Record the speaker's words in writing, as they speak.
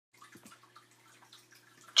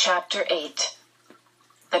Chapter 8.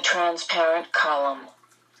 The Transparent Column.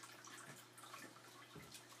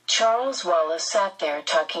 Charles Wallace sat there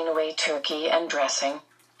tucking away turkey and dressing,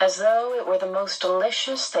 as though it were the most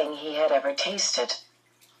delicious thing he had ever tasted.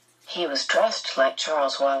 He was dressed like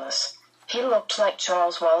Charles Wallace. He looked like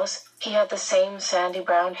Charles Wallace. He had the same sandy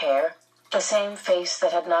brown hair, the same face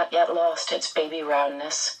that had not yet lost its baby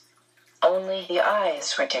roundness. Only the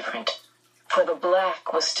eyes were different, for the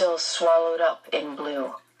black was still swallowed up in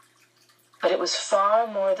blue. But it was far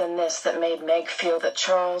more than this that made Meg feel that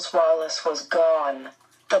Charles Wallace was gone,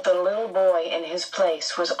 that the little boy in his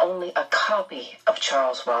place was only a copy of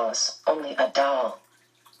Charles Wallace, only a doll.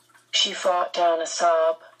 She fought down a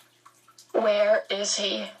sob. "Where is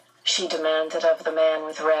he?" she demanded of the man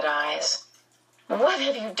with red eyes. "What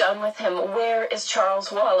have you done with him? Where is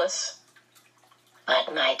Charles Wallace?"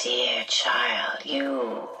 "But my dear child,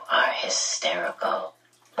 you are hysterical,"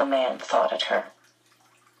 the man thought at her.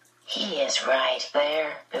 "He is right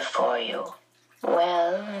there before you,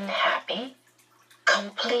 well and happy,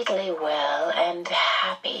 completely well and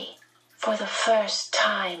happy for the first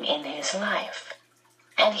time in his life.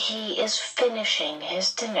 And he is finishing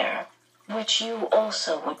his dinner, which you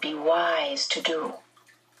also would be wise to do."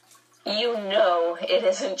 "You know it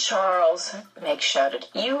isn't Charles," Meg shouted.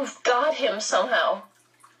 "You've got him somehow."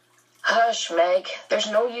 "Hush, Meg. There's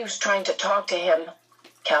no use trying to talk to him,"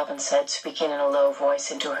 Calvin said, speaking in a low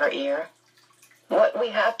voice into her ear. "What we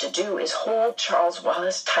have to do is hold Charles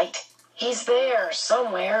Wallace tight. He's there,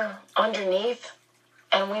 somewhere, underneath,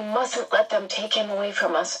 and we mustn't let them take him away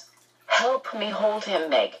from us. Help me hold him,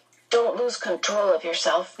 Meg. Don't lose control of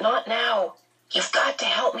yourself. Not now. You've got to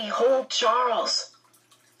help me hold Charles."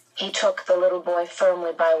 He took the little boy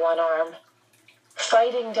firmly by one arm.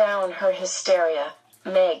 Fighting down her hysteria,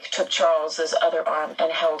 Meg took Charles's other arm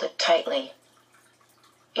and held it tightly.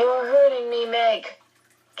 "You're hurting me, Meg,"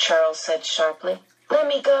 Charles said sharply. "Let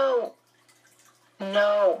me go."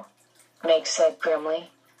 "No," Meg said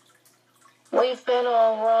grimly. "We've been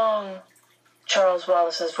all wrong." Charles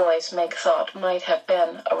Wallace's voice, Meg thought, might have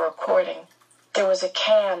been a recording. There was a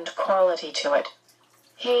canned quality to it.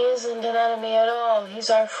 "He isn't an enemy at all. He's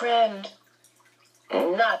our friend."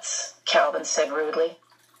 "Nuts," Calvin said rudely.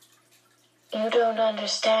 "You don't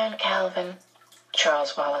understand, Calvin,"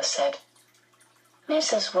 Charles Wallace said.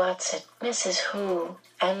 "Mrs. Watson, Mrs. Who,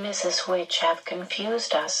 and Mrs. Which have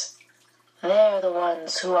confused us. They're the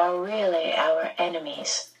ones who are really our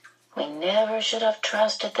enemies. We never should have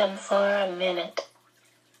trusted them for a minute."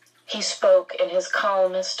 He spoke in his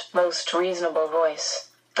calmest, most reasonable voice,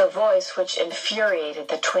 the voice which infuriated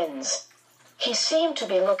the twins. He seemed to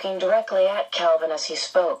be looking directly at Calvin as he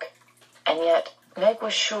spoke, and yet Meg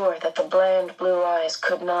was sure that the bland blue eyes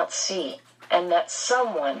could not see, and that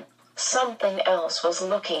something else was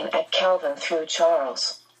looking at Calvin through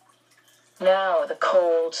Charles. Now the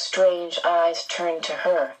cold, strange eyes turned to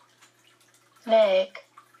her. "Meg,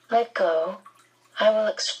 let go. I will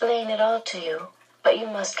explain it all to you, but you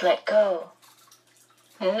must let go."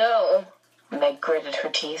 "No," Meg gritted her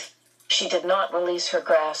teeth. She did not release her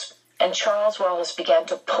grasp, and Charles Wallace began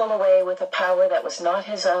to pull away with a power that was not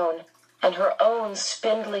his own, and her own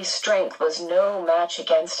spindly strength was no match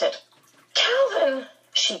against it. "Calvin!"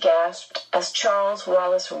 she gasped as Charles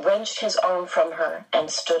Wallace wrenched his arm from her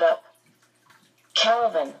and stood up.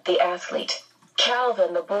 Calvin, the athlete.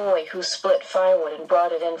 Calvin, the boy who split firewood and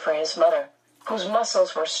brought it in for his mother, whose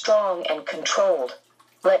muscles were strong and controlled,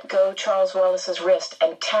 let go Charles Wallace's wrist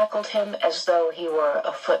and tackled him as though he were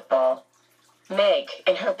a football. Meg,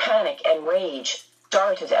 in her panic and rage,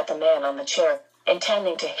 darted at the man on the chair,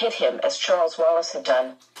 intending to hit him as Charles Wallace had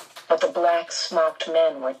done, but the black-smocked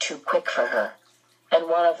men were too quick for her, and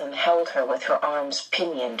one of them held her with her arms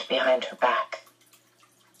pinioned behind her back.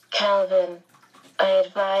 "Calvin, I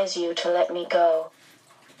advise you to let me go,"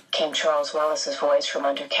 came Charles Wallace's voice from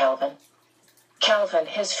under Calvin. Calvin,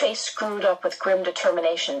 his face screwed up with grim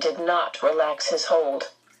determination, did not relax his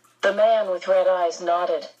hold. The man with red eyes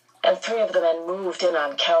nodded, and three of the men moved in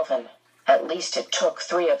on Calvin. At least it took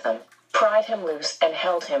three of them, pried him loose, and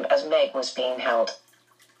held him as Meg was being held.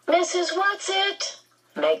 "Mrs. What's-it?"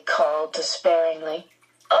 Meg called despairingly.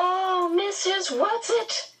 "Oh, Mrs.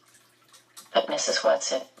 What's-it?" But Mrs.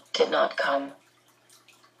 What's-it did not come.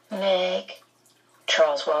 "Meg,"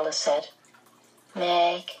 Charles Wallace said.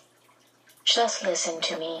 "Meg, just listen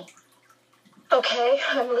to me." "Okay,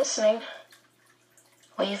 I'm listening."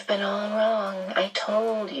 "We've been all wrong, I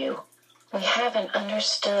told you. We haven't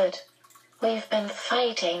understood. We've been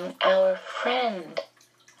fighting our friend,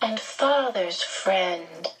 and Father's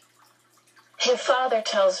friend." "If Father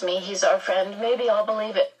tells me he's our friend, maybe I'll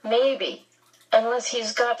believe it. Maybe." Unless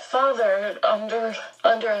he's got father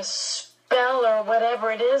under a spell or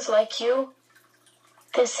whatever it is, like you.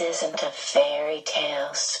 This isn't a fairy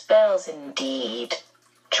tale. Spells indeed,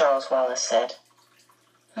 Charles Wallace said.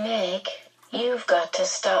 Meg, you've got to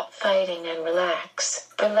stop fighting and relax.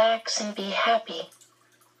 Relax and be happy.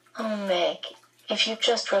 Oh, Meg, if you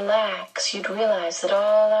just relax, you'd realize that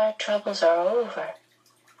all our troubles are over.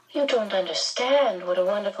 You don't understand what a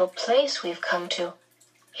wonderful place we've come to.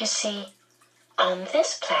 You see, on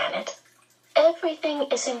this planet, everything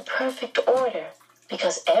is in perfect order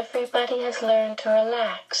because everybody has learned to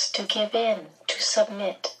relax, to give in, to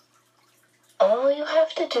submit. All you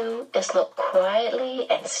have to do is look quietly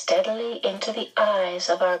and steadily into the eyes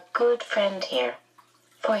of our good friend here.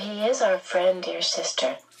 For he is our friend, dear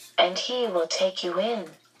sister, and he will take you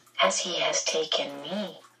in as he has taken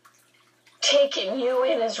me. Taking you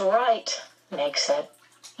in is right, Meg said.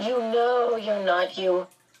 You know you're not you.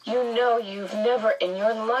 You know you've never in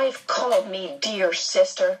your life called me dear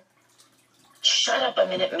sister. Shut up a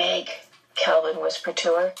minute, Meg, Calvin whispered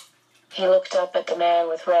to her. He looked up at the man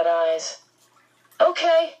with red eyes.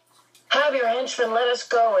 Okay, have your henchmen let us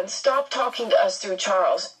go and stop talking to us through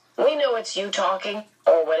Charles. We know it's you talking,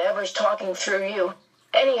 or whatever's talking through you.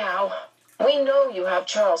 Anyhow, we know you have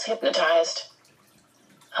Charles hypnotized.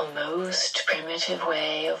 A most primitive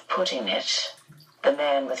way of putting it, the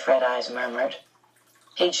man with red eyes murmured.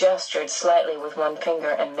 He gestured slightly with one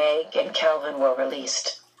finger, and Meg and Calvin were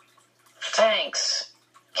released. Thanks,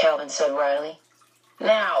 Calvin said wryly.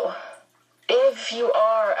 Now, if you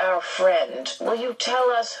are our friend, will you tell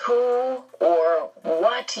us who or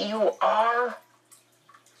what you are?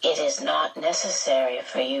 It is not necessary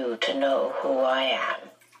for you to know who I am.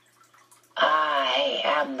 I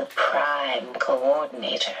am the Prime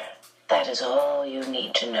Coordinator. That is all you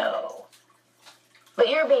need to know. But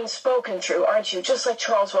you're being spoken through, aren't you? Just like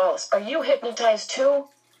Charles Wallace. Are you hypnotized too?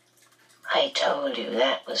 I told you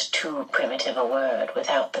that was too primitive a word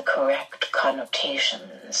without the correct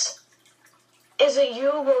connotations. Is it you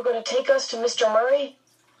who are going to take us to Mr. Murray?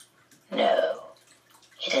 No.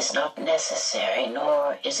 It is not necessary,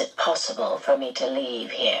 nor is it possible for me to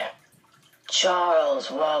leave here. Charles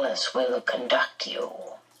Wallace will conduct you.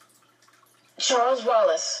 Charles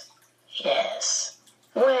Wallace? Yes.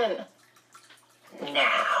 When?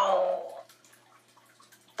 Now.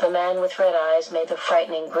 The man with red eyes made the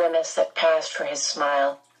frightening grimace that passed for his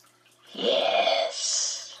smile.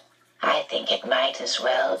 Yes. I think it might as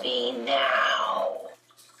well be now.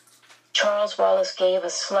 Charles Wallace gave a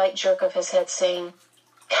slight jerk of his head, saying,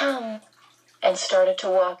 Come, and started to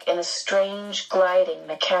walk in a strange, gliding,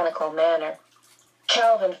 mechanical manner.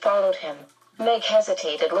 Calvin followed him. Meg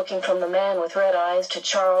hesitated, looking from the man with red eyes to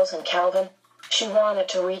Charles and Calvin. She wanted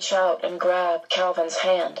to reach out and grab Calvin's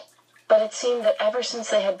hand, but it seemed that ever since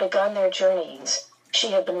they had begun their journeyings,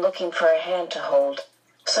 she had been looking for a hand to hold.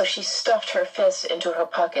 So she stuffed her fists into her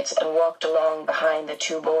pockets and walked along behind the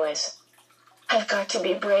two boys. I've got to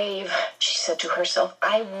be brave, she said to herself.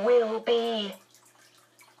 I will be.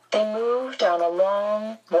 They moved down a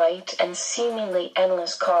long, white, and seemingly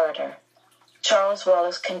endless corridor. Charles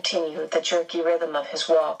Wallace continued the jerky rhythm of his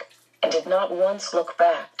walk and did not once look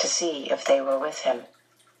back to see if they were with him.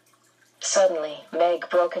 Suddenly, Meg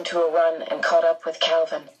broke into a run and caught up with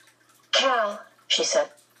Calvin. Cal, she said,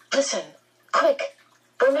 listen, quick.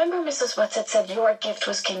 Remember Mrs. Whatsit said your gift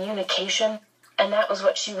was communication, and that was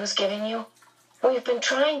what she was giving you? We've been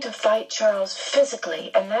trying to fight Charles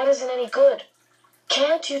physically, and that isn't any good.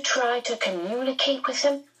 Can't you try to communicate with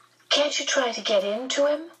him? Can't you try to get into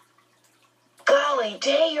him? Golly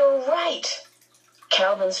day, you're right.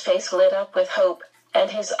 Calvin's face lit up with hope,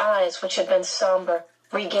 and his eyes, which had been somber,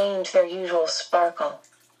 regained their usual sparkle.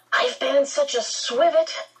 I've been in such a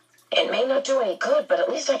swivet. It may not do any good, but at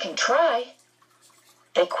least I can try.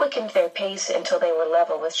 They quickened their pace until they were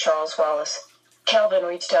level with Charles Wallace. Calvin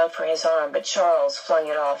reached out for his arm, but Charles flung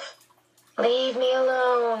it off. Leave me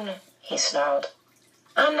alone, he snarled.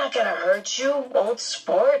 I'm not going to hurt you, old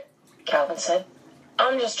sport, Calvin said.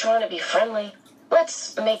 I'm just trying to be friendly.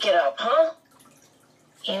 Let's make it up, huh?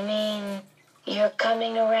 You mean you're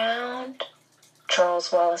coming around?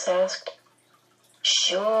 Charles Wallace asked.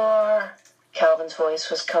 Sure, Calvin's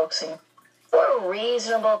voice was coaxing. We're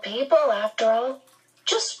reasonable people, after all.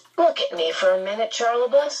 Just look at me for a minute,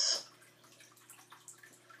 Charlibus.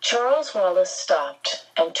 Charles Wallace stopped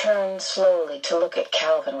and turned slowly to look at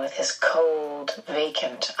Calvin with his cold,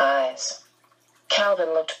 vacant eyes.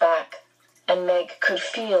 Calvin looked back, and Meg could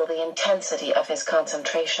feel the intensity of his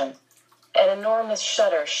concentration. An enormous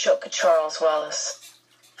shudder shook Charles Wallace.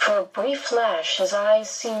 For a brief flash, his eyes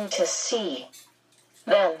seemed to see.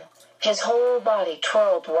 Then, His whole body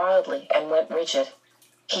twirled wildly and went rigid.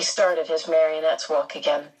 He started his marionette's walk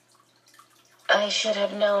again. "I should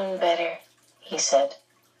have known better," he said.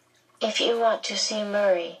 "If you want to see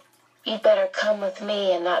Murray, you'd better come with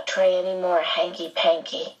me and not try any more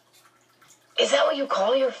hanky-panky." "Is that what you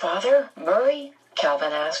call your father, Murray?"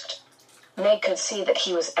 Calvin asked. Meg could see that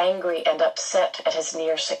he was angry and upset at his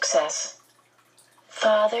near success.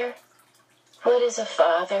 "Father? What is a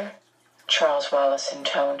father?" Charles Wallace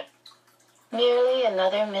intoned. "Merely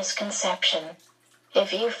another misconception.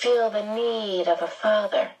 If you feel the need of a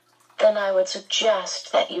father, then I would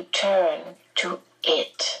suggest that you turn to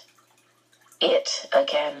it." It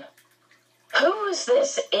again. "Who's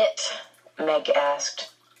this it?" Meg asked.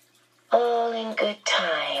 "All in good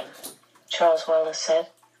time," Charles Wallace said.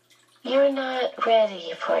 "You're not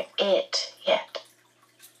ready for it yet.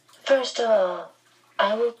 First of all,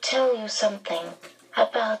 I will tell you something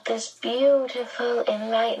about this beautiful,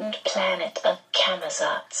 enlightened planet of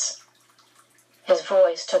Camazotz." His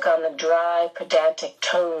voice took on the dry, pedantic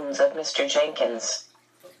tones of Mr. Jenkins.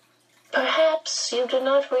 "Perhaps you do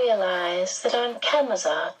not realize that on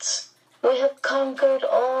Camazotz we have conquered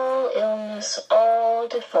all illness, all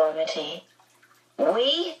deformity."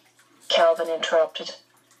 "We?" Calvin interrupted.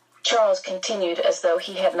 Charles continued as though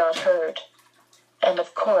he had not heard. And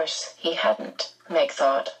of course he hadn't, Meg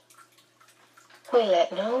thought. "We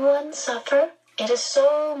let no one suffer. It is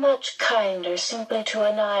so much kinder simply to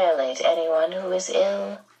annihilate anyone who is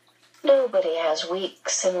ill. Nobody has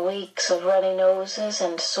weeks and weeks of runny noses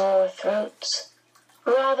and sore throats.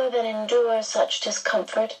 Rather than endure such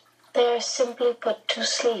discomfort, they are simply put to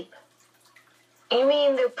sleep." "You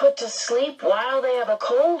mean they're put to sleep while they have a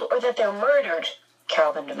cold, or that they're murdered?"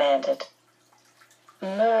 Calvin demanded.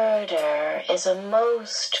 "Murder is a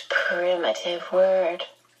most primitive word,"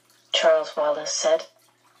 Charles Wallace said.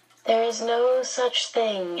 "There is no such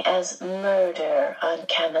thing as murder on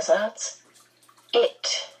Camazotz.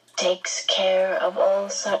 It takes care of all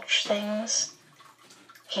such things."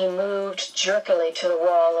 He moved jerkily to the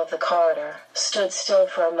wall of the corridor, stood still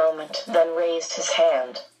for a moment, then raised his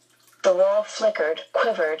hand. The wall flickered,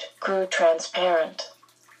 quivered, grew transparent.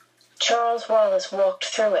 Charles Wallace walked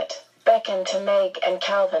through it, beckoned to Meg and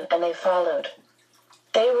Calvin, and they followed.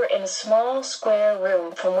 They were in a small square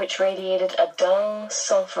room from which radiated a dull,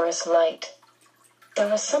 sulphurous light. There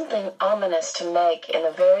was something ominous to Meg in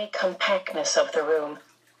the very compactness of the room,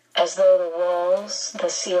 as though the walls, the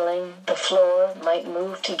ceiling, the floor might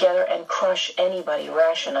move together and crush anybody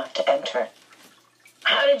rash enough to enter.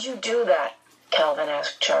 "How did you do that?" Calvin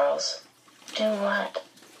asked Charles. "Do what?"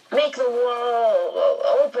 "Make the wall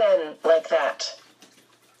open like that."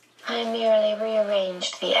 "I merely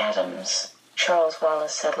rearranged the atoms," Charles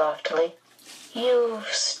Wallace said loftily.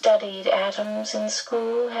 "You've studied atoms in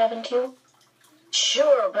school, haven't you?"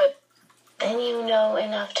 "Sure, but—" "Then you know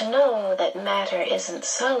enough to know that matter isn't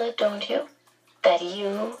solid, don't you? That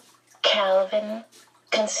you, Calvin,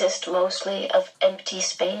 consist mostly of empty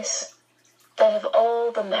space? That if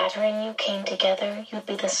all the matter in you came together, you'd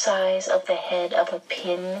be the size of the head of a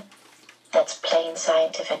pin? That's plain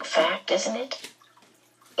scientific fact, isn't it?"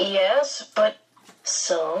 "Yes, but—"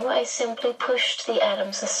 "So I simply pushed the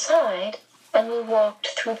atoms aside, and we walked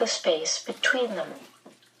through the space between them."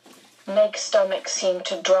 Meg's stomach seemed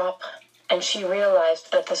to drop, and she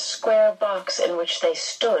realized that the square box in which they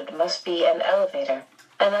stood must be an elevator,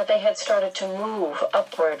 and that they had started to move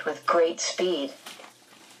upward with great speed.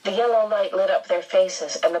 The yellow light lit up their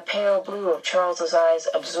faces, and the pale blue of Charles's eyes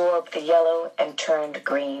absorbed the yellow and turned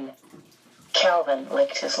green. Calvin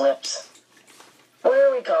licked his lips. "Where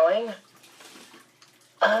are we going?"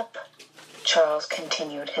 "Up," Charles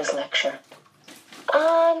continued his lecture.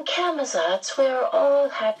 "On Camazotz we are all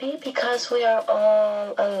happy because we are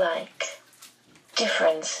all alike.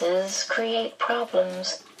 Differences create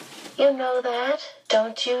problems. You know that,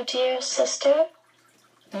 don't you, dear sister?"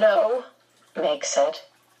 "No," Meg said.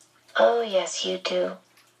 "Oh, yes, you do.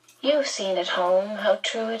 You've seen at home how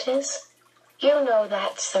true it is. You know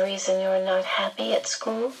that's the reason you're not happy at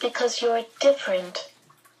school, because you're different."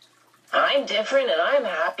 "I'm different and I'm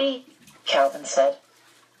happy," Calvin said.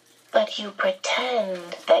 "But you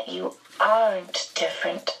pretend that you aren't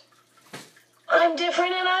different." "I'm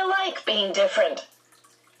different and I like being different."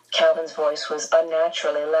 Calvin's voice was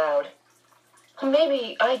unnaturally loud.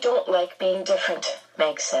 "Maybe I don't like being different,"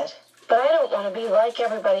 Meg said. "But I don't want to be like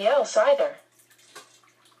everybody else either."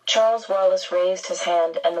 Charles Wallace raised his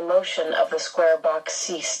hand, and the motion of the square box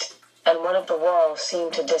ceased, and one of the walls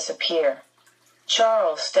seemed to disappear.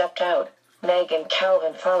 Charles stepped out, Meg and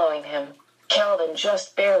Calvin following him, Calvin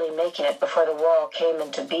just barely making it before the wall came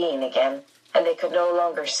into being again, and they could no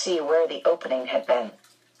longer see where the opening had been.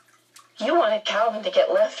 You wanted Calvin to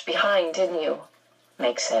get left behind, didn't you?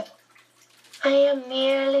 Meg said. I am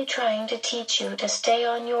merely trying to teach you to stay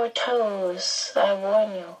on your toes, I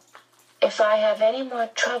warn you. If I have any more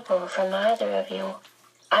trouble from either of you,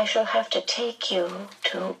 I shall have to take you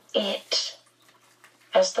to it.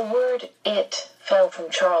 As the word it fell from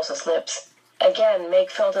Charles's lips, again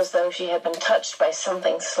Meg felt as though she had been touched by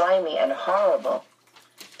something slimy and horrible.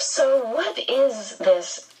 So what is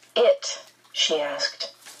this it? She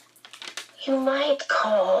asked. You might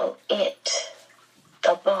call it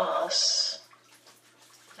the boss.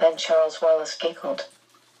 Then Charles Wallace giggled,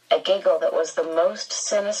 a giggle that was the most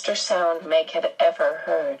sinister sound Meg had ever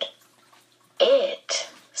heard. It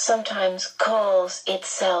sometimes calls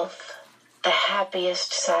itself the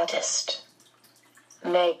happiest sadist.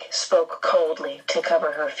 Meg spoke coldly to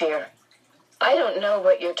cover her fear. I don't know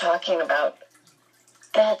what you're talking about.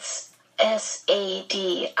 That's S-A-D-I-S-T,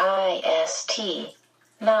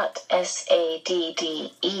 not S-A-D-D-E-S-T,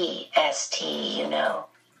 you know,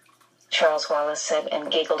 Charles Wallace said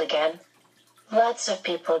and giggled again. Lots of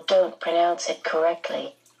people don't pronounce it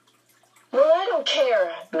correctly. Well, I don't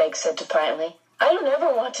care, Meg said defiantly. I don't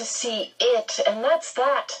ever want to see it, and that's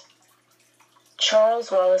that. Charles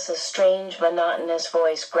Wallace's strange, monotonous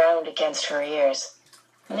voice ground against her ears.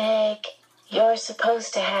 Meg, you're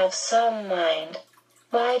supposed to have some mind.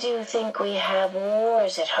 Why do you think we have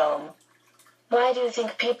wars at home? Why do you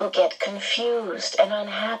think people get confused and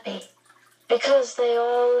unhappy? Because they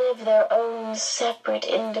all live their own separate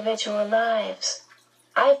individual lives.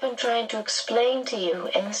 I've been trying to explain to you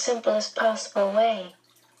in the simplest possible way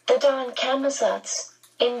that on Camazotz,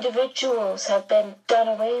 individuals have been done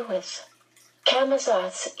away with.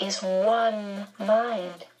 Camazotz is one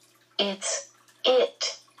mind. It's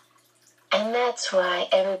it. And that's why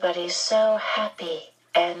everybody's so happy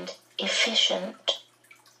and efficient.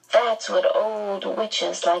 That's what old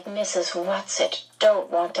witches like Mrs. Whatsit don't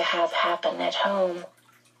want to have happen at home.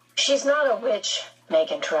 She's not a witch,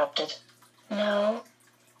 Meg interrupted. No?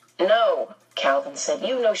 No, Calvin said.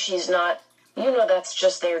 You know she's not. You know that's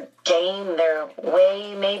just their game, their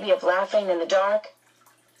way, maybe, of laughing in the dark.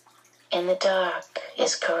 In the dark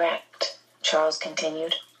is correct, Charles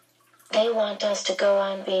continued. They want us to go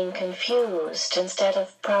on being confused instead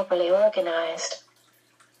of properly organized.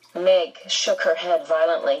 Meg shook her head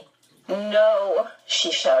violently. No,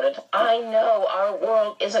 she shouted. I know our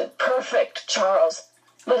world isn't perfect, Charles,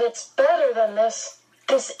 but it's better than this.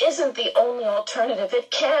 This isn't the only alternative.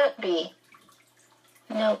 It can't be.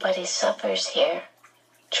 Nobody suffers here,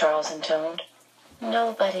 Charles intoned.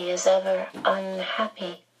 Nobody is ever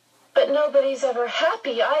unhappy. But nobody's ever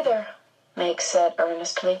happy either, Meg said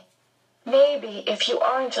earnestly. Maybe if you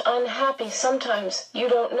aren't unhappy sometimes, you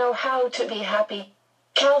don't know how to be happy.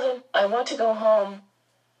 Calvin, I want to go home.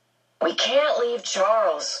 We can't leave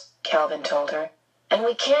Charles, Calvin told her. And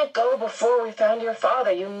we can't go before we found your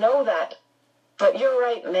father, you know that. But you're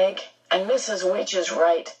right, Meg, and Mrs. Witch is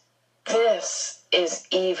right. This is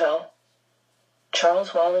evil.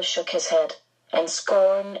 Charles Wallace shook his head, and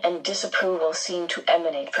scorn and disapproval seemed to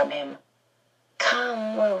emanate from him.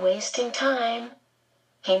 Come, we're wasting time.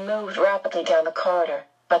 He moved rapidly down the corridor,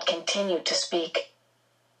 but continued to speak.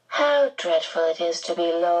 How dreadful it is to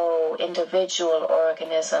be low, individual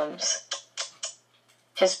organisms.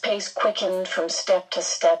 His pace quickened from step to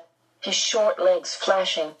step, his short legs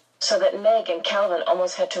flashing, so that Meg and Calvin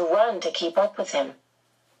almost had to run to keep up with him.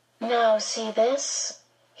 Now see this,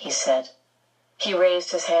 he said. He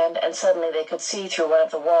raised his hand, and suddenly they could see through one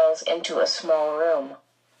of the walls into a small room.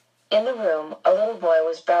 In the room, a little boy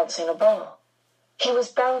was bouncing a ball. He was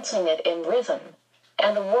bouncing it in rhythm,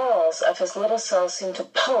 and the walls of his little cell seemed to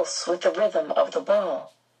pulse with the rhythm of the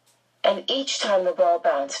ball. And each time the ball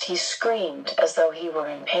bounced, he screamed as though he were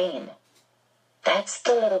in pain. That's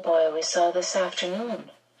the little boy we saw this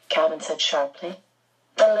afternoon, Calvin said sharply.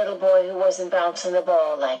 The little boy who wasn't bouncing the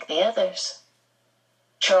ball like the others.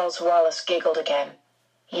 Charles Wallace giggled again.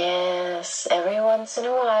 Yes, every once in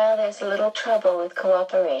a while there's a little trouble with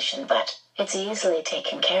cooperation, but it's easily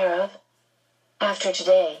taken care of. After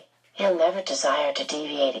today, he'll never desire to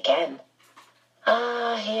deviate again.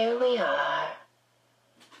 Ah, here we are.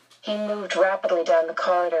 He moved rapidly down the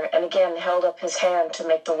corridor and again held up his hand to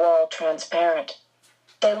make the wall transparent.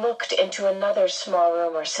 They looked into another small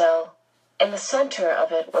room or cell. In the center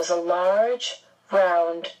of it was a large,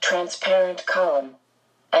 round, transparent column,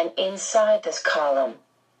 and inside this column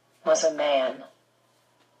was a man.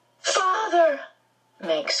 Father!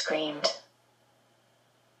 Meg screamed.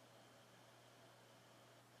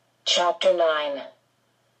 Chapter 9.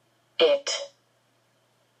 It.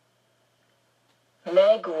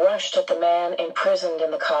 Meg rushed at the man imprisoned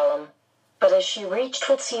in the column. But as she reached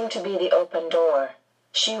what seemed to be the open door,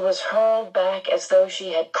 she was hurled back as though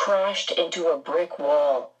she had crashed into a brick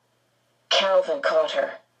wall. Calvin caught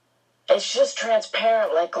her. "It's just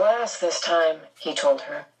transparent like glass this time," he told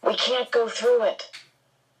her. "We can't go through it."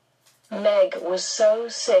 Meg was so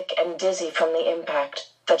sick and dizzy from the impact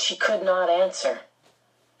that she could not answer.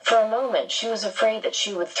 For a moment she was afraid that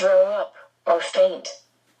she would throw up or faint.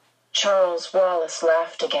 Charles Wallace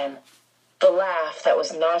laughed again, the laugh that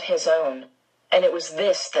was not his own, and it was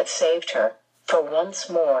this that saved her, for once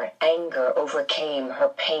more anger overcame her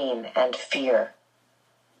pain and fear.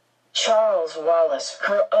 Charles Wallace,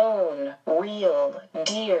 her own, real,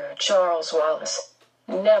 dear Charles Wallace,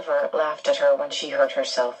 never laughed at her when she hurt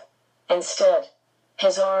herself. Instead,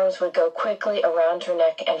 his arms would go quickly around her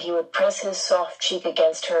neck and he would press his soft cheek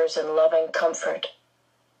against hers in loving comfort.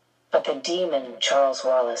 But the demon Charles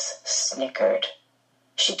Wallace snickered.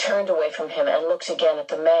 She turned away from him and looked again at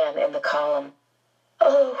the man in the column.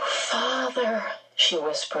 "Oh, Father," she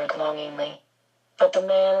whispered longingly. But the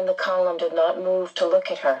man in the column did not move to look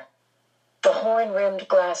at her. The horn-rimmed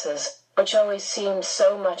glasses, which always seemed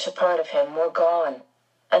so much a part of him, were gone,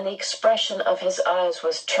 and the expression of his eyes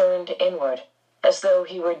was turned inward, as though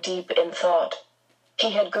he were deep in thought.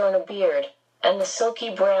 He had grown a beard, and the silky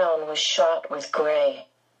brown was shot with gray.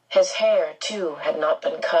 His hair, too, had not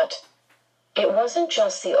been cut. It wasn't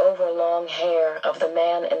just the overlong hair of the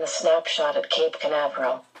man in the snapshot at Cape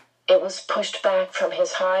Canaveral. It was pushed back from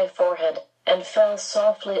his high forehead and fell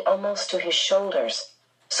softly almost to his shoulders,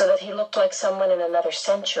 so that he looked like someone in another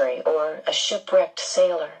century or a shipwrecked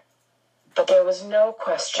sailor. But there was no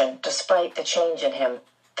question, despite the change in him,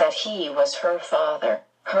 that he was her father,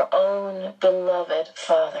 her own beloved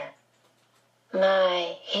father.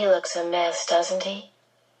 "My, he looks a mess, doesn't he?"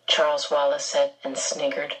 Charles Wallace said and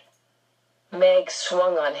sniggered. Meg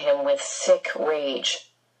swung on him with sick rage.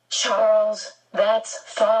 "Charles, that's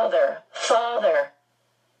father, father!"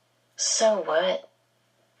 "So what?"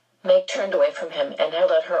 Meg turned away from him and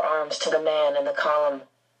held out her arms to the man in the column.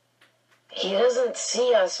 "He doesn't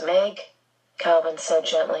see us, Meg," Calvin said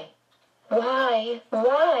gently. "Why?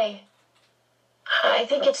 Why?" "I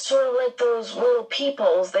think it's sort of like those little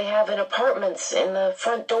peepholes they have in apartments in the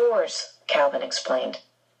front doors," Calvin explained.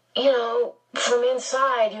 "You know, from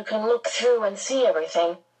inside you can look through and see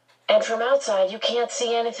everything, and from outside you can't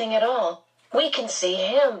see anything at all. We can see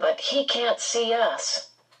him, but he can't see us."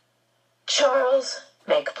 "Charles,"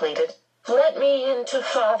 Meg pleaded, "let me in to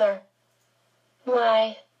Father."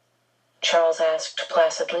 "Why?" Charles asked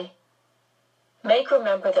placidly. Meg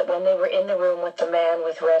remembered that when they were in the room with the man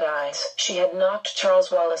with red eyes, she had knocked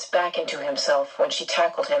Charles Wallace back into himself when she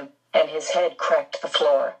tackled him, and his head cracked the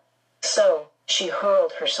floor. So she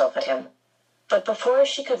hurled herself at him. But before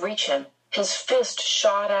she could reach him, his fist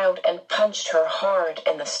shot out and punched her hard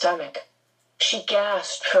in the stomach. She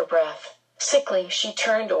gasped for breath. Sickly, she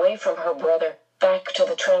turned away from her brother, back to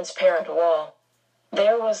the transparent wall.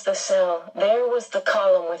 There was the cell, there was the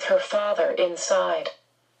column with her father inside.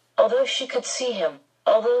 Although she could see him,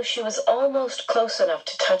 although she was almost close enough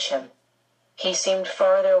to touch him, he seemed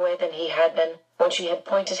farther away than he had been when she had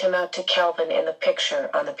pointed him out to Calvin in the picture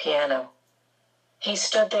on the piano. He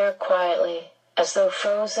stood there quietly, as though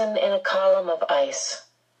frozen in a column of ice,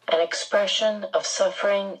 an expression of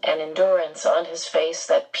suffering and endurance on his face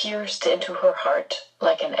that pierced into her heart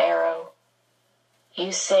like an arrow.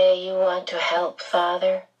 "You say you want to help,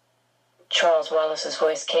 Father?" Charles Wallace's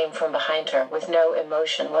voice came from behind her, with no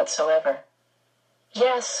emotion whatsoever.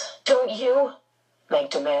 "Yes, don't you?" Meg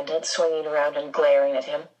demanded, swinging around and glaring at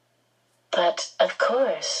him. "But, of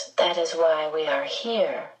course, that is why we are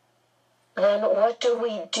here." "Then what do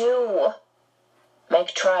we do?"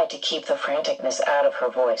 Meg tried to keep the franticness out of her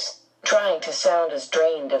voice, trying to sound as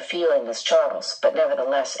drained of feeling as Charles, but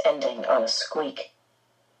nevertheless ending on a squeak.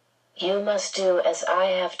 "You must do as I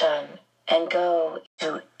have done, and go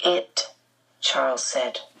to it," Charles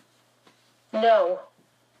said. "No."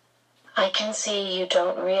 "I can see you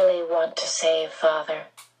don't really want to save Father."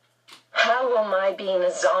 "How will my being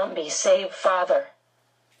a zombie save Father?"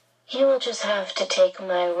 "You will just have to take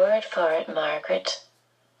my word for it, Margaret,"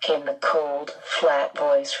 came the cold, flat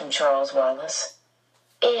voice from Charles Wallace.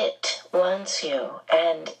 "It wants you,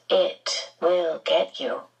 and it will get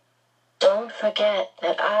you. Don't forget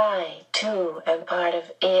that I, too, am part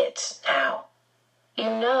of it now. You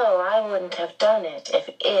know I wouldn't have done it if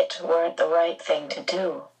it weren't the right thing to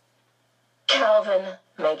do." "Calvin,"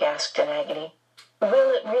 Meg asked in agony,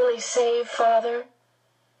 "will it really save Father?"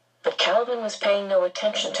 But Calvin was paying no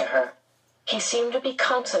attention to her. He seemed to be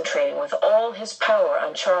concentrating with all his power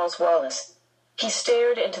on Charles Wallace. He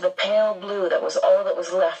stared into the pale blue that was all that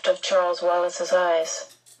was left of Charles Wallace's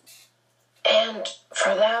eyes. And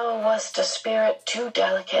for thou wast a spirit too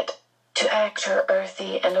delicate to act her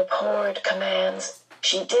earthy and abhorred commands,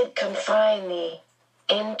 she did confine thee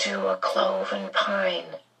into a cloven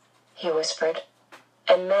pine, he whispered,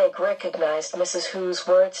 and Meg recognized Mrs. Who's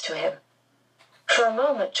words to him. For a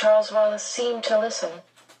moment Charles Wallace seemed to listen.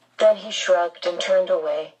 Then he shrugged and turned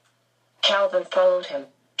away. Calvin followed him,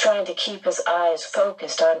 trying to keep his eyes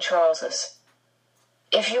focused on Charles's.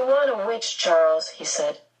 "If you want a witch, Charles," he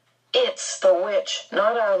said, "it's the witch,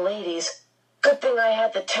 not Our Lady's. Good thing I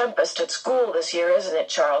had the Tempest at school this year, isn't it,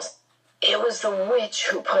 Charles? It was the witch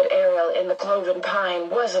who put Ariel in the cloven pine,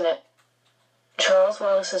 wasn't it?" Charles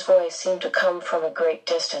Wallace's voice seemed to come from a great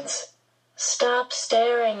distance. "Stop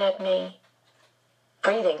staring at me."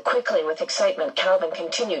 Breathing quickly with excitement, Calvin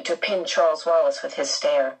continued to pin Charles Wallace with his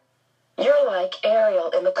stare. "You're like Ariel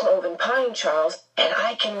in the cloven pine, Charles, and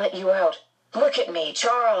I can let you out. Look at me,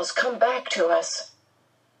 Charles, come back to us."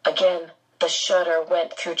 Again, the shudder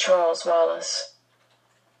went through Charles Wallace.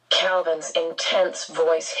 Calvin's intense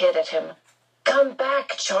voice hit at him. "Come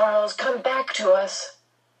back, Charles, come back to us."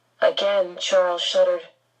 Again, Charles shuddered,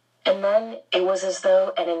 and then it was as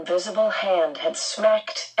though an invisible hand had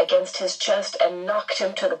smacked against his chest and knocked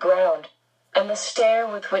him to the ground, and the stare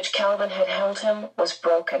with which Calvin had held him was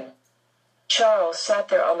broken. Charles sat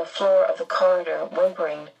there on the floor of the corridor,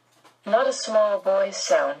 whimpering, not a small boy's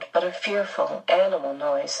sound, but a fearful animal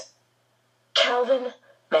noise. "Calvin,"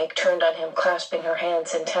 Meg turned on him, clasping her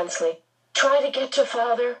hands intensely, "try to get to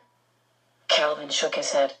Father." Calvin shook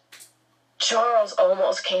his head. "Charles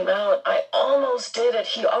almost came out. I almost did it.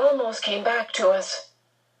 He almost came back to us."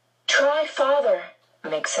 "Try Father,"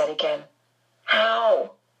 Meg said again.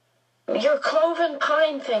 "How?" "Your cloven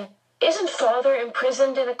pine thing. Isn't Father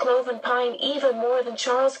imprisoned in a cloven pine even more than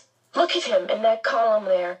Charles? Look at him in that column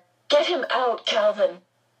there. Get him out, Calvin."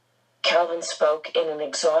 Calvin spoke in an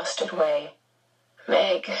exhausted way.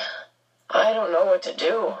 "Meg, I don't know what to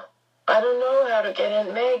do. I don't know how to get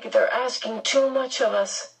in. Meg, they're asking too much of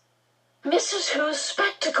us." "Mrs. Who's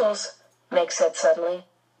spectacles," Meg said suddenly.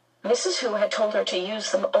 Mrs. Who had told her to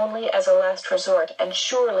use them only as a last resort, and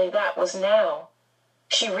surely that was now.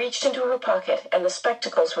 She reached into her pocket, and the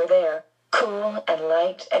spectacles were there, cool and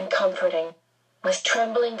light and comforting. With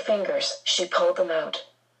trembling fingers, she pulled them out.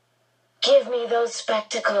 "Give me those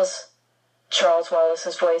spectacles." Charles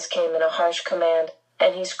Wallace's voice came in a harsh command,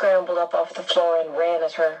 and he scrambled up off the floor and ran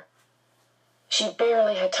at her. She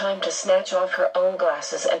barely had time to snatch off her own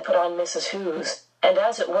glasses and put on Mrs. Who's, and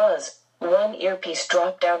as it was, one earpiece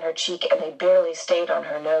dropped down her cheek and they barely stayed on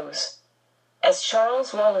her nose. As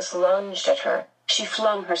Charles Wallace lunged at her, she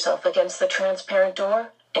flung herself against the transparent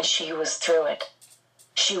door, and she was through it.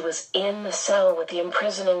 She was in the cell with the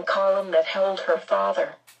imprisoning column that held her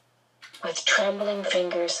father. With trembling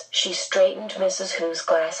fingers, she straightened Mrs. Who's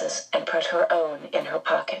glasses and put her own in her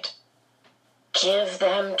pocket. "Give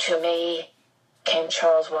them to me," came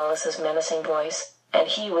Charles Wallace's menacing voice, and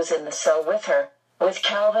he was in the cell with her, with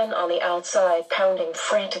Calvin on the outside pounding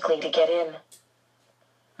frantically to get in.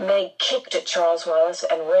 Meg kicked at Charles Wallace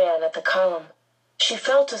and ran at the column. She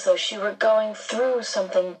felt as though she were going through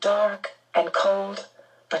something dark and cold,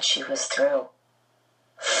 but she was through.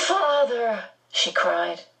 "Father!" she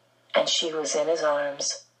cried, and she was in his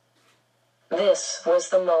arms. This was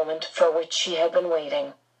the moment for which she had been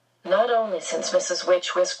waiting, not only since Mrs.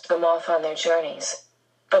 Witch whisked them off on their journeys,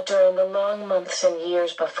 but during the long months and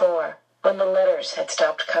years before, when the letters had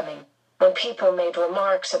stopped coming, when people made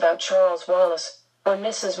remarks about Charles Wallace, when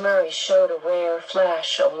Mrs. Murray showed a rare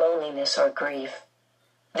flash of loneliness or grief.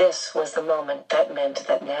 This was the moment that meant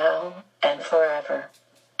that now and forever,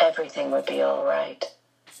 everything would be all right.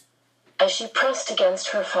 As she pressed against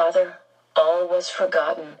her father, all was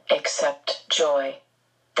forgotten except joy.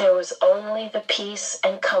 There was only the peace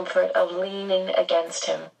and comfort of leaning against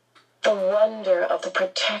him, the wonder of the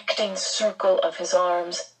protecting circle of his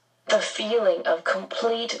arms, the feeling of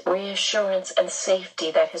complete reassurance and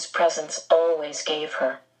safety that his presence always gave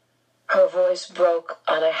her. Her voice broke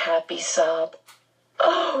on a happy sob.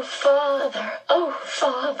 "Oh, Father! Oh,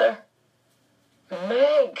 Father!"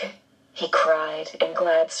 "Meg!" he cried in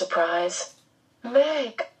glad surprise.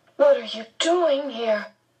 "Meg, what are you doing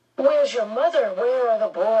here? Where's your mother? Where are the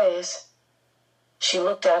boys?" She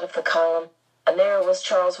looked out of the column, and there was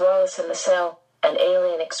Charles Wallace in the cell, an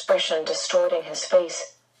alien expression distorting his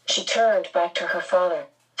face. She turned back to her father.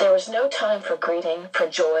 There was no time for greeting, for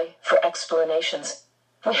joy, for explanations.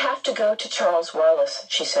 "We have to go to Charles Wallace,"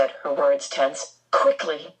 she said, her words tense.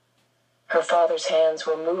 "Quickly!" Her father's hands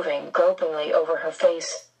were moving gropingly over her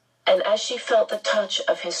face, and as she felt the touch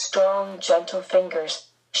of his strong, gentle fingers,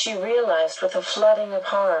 she realized with a flooding of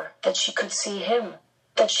horror that she could see him,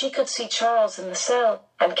 that she could see Charles in the cell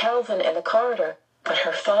and Calvin in the corridor, but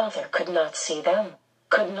her father could not see them,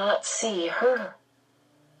 could not see her.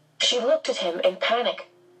 She looked at him in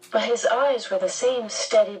panic, but his eyes were the same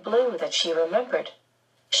steady blue that she remembered.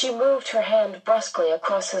 She moved her hand brusquely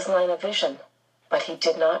across his line of vision, but he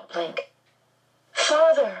did not blink.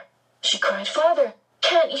 "Father!" she cried. "Father,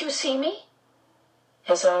 can't you see me?"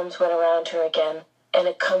 His arms went around her again in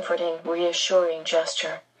a comforting, reassuring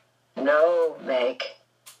gesture. "No, Meg."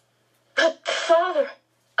 "But, Father,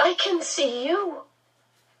 I can see you."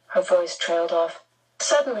 Her voice trailed off.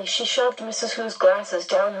 Suddenly she shoved Mrs. Hu's glasses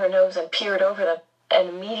down her nose and peered over them, and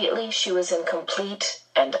immediately she was in complete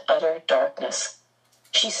and utter darkness.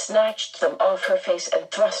 She snatched them off her face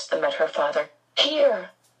and thrust them at her father.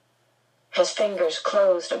 "Here!" His fingers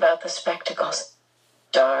closed about the spectacles.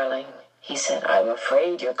 "Darling," he said, "I'm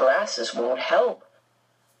afraid your glasses won't help."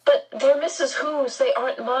 "But they're Mrs. Hu's, they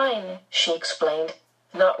aren't mine," she explained,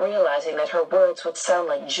 not realizing that her words would sound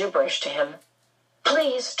like gibberish to him.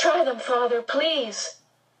 "Please, try them, Father, please."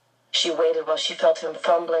 She waited while she felt him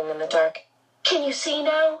fumbling in the dark. "Can you see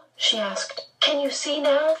now?" she asked. "Can you see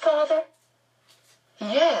now, Father?"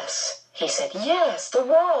 "Yes," he said. "Yes, the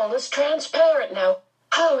wall is transparent now.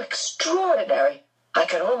 How extraordinary! I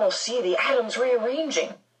can almost see the atoms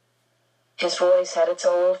rearranging." His voice had its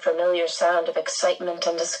old familiar sound of excitement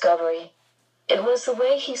and discovery. It was the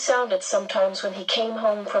way he sounded sometimes when he came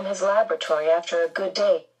home from his laboratory after a good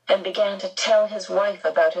day and began to tell his wife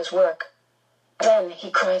about his work. Then he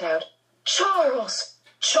cried out, "Charles!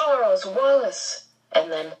 Charles Wallace!"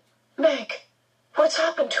 And then, "Meg, what's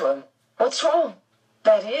happened to him? What's wrong?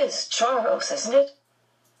 That is Charles, isn't it?"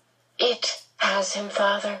 "It has him,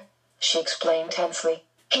 Father," she explained tensely.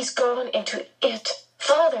 "He's gone into it.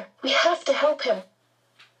 Father, we have to help him."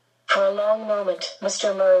 For a long moment,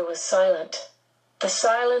 Mr. Murray was silent. The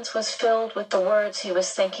silence was filled with the words he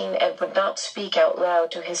was thinking and would not speak out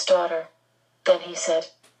loud to his daughter. Then he said,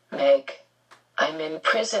 "Meg, I'm in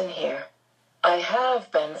prison here. I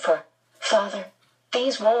have been for... Father,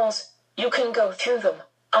 these walls, you can go through them.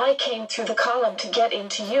 I came through the column to get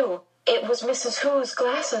into you. It was Mrs. Hu's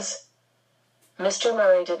glasses." Mr.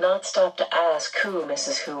 Murray did not stop to ask who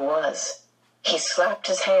Mrs. Hu was. He slapped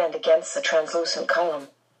his hand against the translucent column.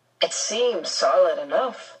 "It seems solid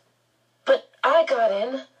enough." "But I got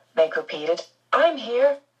in," Meg repeated. "I'm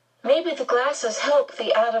here. Maybe the glasses help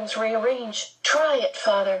the atoms rearrange. Try it,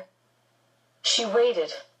 Father." She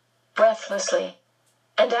waited, breathlessly,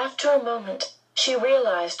 and after a moment she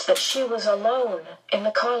realized that she was alone in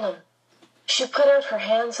the column. She put out her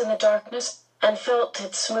hands in the darkness and felt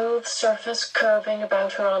its smooth surface curving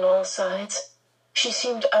about her on all sides. She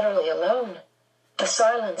seemed utterly alone, the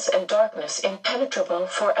silence and darkness impenetrable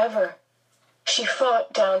forever. She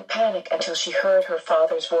fought down panic until she heard her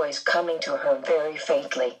father's voice coming to her very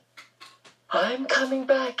faintly. "I'm coming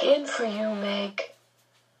back in for you, Meg."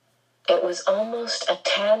 It was almost a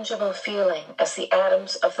tangible feeling as the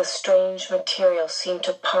atoms of the strange material seemed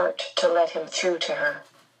to part to let him through to her.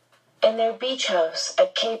 In their beach house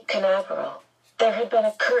at Cape Canaveral, there had been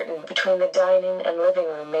a curtain between the dining and living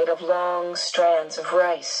room made of long strands of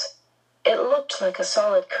rice. It looked like a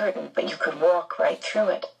solid curtain, but you could walk right through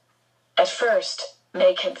it. At first,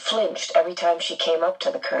 Meg had flinched every time she came up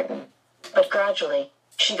to the curtain, but gradually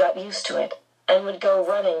she got used to it and would go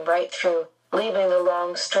running right through, leaving the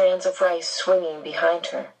long strands of rice swinging behind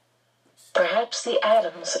her. Perhaps the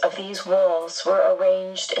atoms of these walls were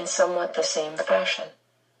arranged in somewhat the same fashion.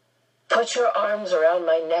 "Put your arms around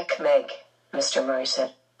my neck, Meg," Mr. Murray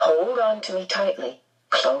said. "Hold on to me tightly.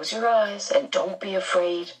 Close your eyes and don't be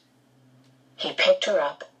afraid." He picked her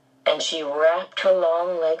up, and she wrapped her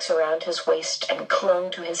long legs around his waist and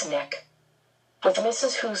clung to his neck. With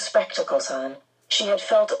Mrs. Hu's spectacles on, she had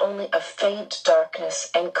felt only a faint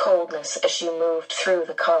darkness and coldness as she moved through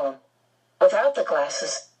the column. Without the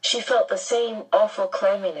glasses, she felt the same awful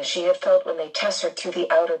clamminess she had felt when they tessered through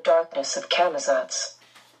the outer darkness of Camazotz.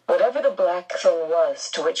 Whatever the black thing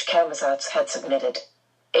was to which Camazotz had submitted,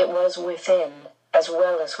 it was within as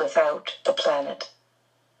well as without the planet.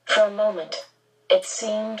 For a moment, it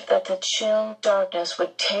seemed that the chill darkness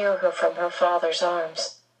would tear her from her father's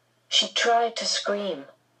arms. She tried to scream,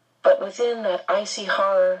 but within that icy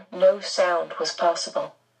horror no sound was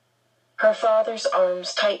possible. Her father's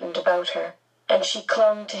arms tightened about her, and she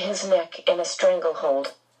clung to his neck in a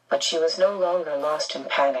stranglehold, but she was no longer lost in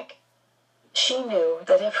panic. She knew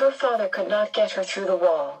that if her father could not get her through the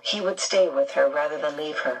wall, he would stay with her rather than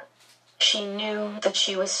leave her. She knew that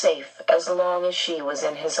she was safe as long as she was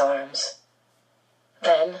in his arms.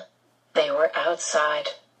 Then they were outside.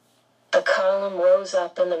 The column rose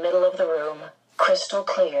up in the middle of the room, crystal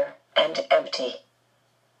clear and empty.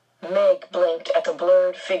 Meg blinked at the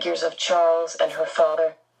blurred figures of Charles and her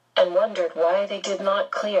father and wondered why they did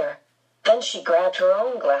not clear. Then she grabbed her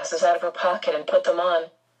own glasses out of her pocket and put them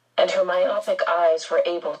on, and her myopic eyes were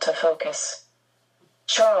able to focus.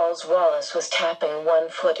 Charles Wallace was tapping one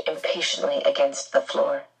foot impatiently against the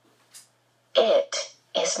floor. "It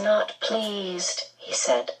is not pleased," he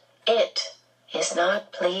said. "It is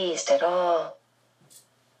not pleased at all."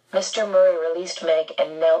 Mr. Murray released Meg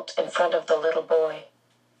and knelt in front of the little boy.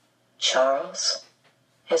 "Charles?"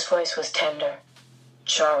 His voice was tender.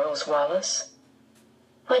 "Charles Wallace?"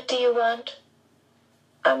 "What do you want?"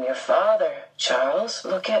 "I'm your father, Charles.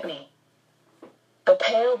 Look at me." The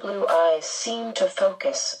pale blue eyes seemed to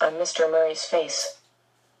focus on Mr. Murray's face.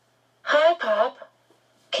 "Hi, Pop,"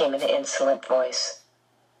 came an insolent voice.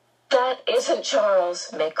 "That isn't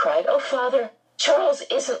Charles," Meg cried. "Oh, Father, Charles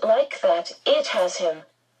isn't like that. It has him."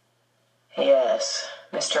 "Yes,"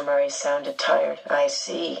 Mr. Murray sounded tired. "I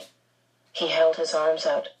see." He held his arms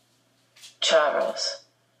out. "Charles,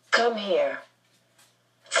 come here."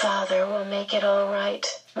 "Father will make it all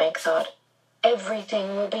right," Meg thought.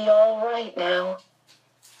 "Everything will be all right now."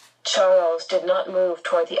 Charles did not move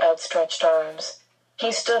toward the outstretched arms.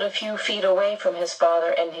 He stood a few feet away from his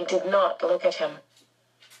father, and he did not look at him.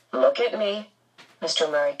 "Look at me," Mr.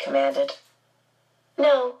 Murray commanded.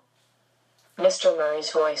 "No." Mr.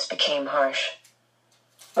 Murray's voice became harsh.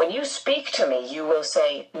 "When you speak to me, you will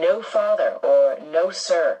say, 'No, Father,' or 'No,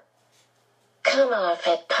 sir.'" "Come off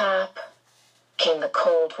it, Pop," came the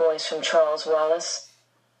cold voice from Charles Wallace.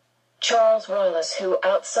 Charles Wallace, who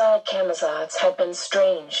outside Camazotz had been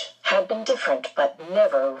strange, had been different, but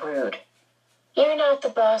never rude. "You're not the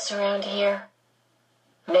boss around here."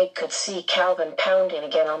 Meg could see Calvin pounding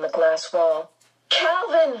again on the glass wall.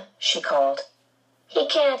 "Calvin!" she called. "He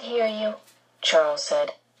can't hear you," Charles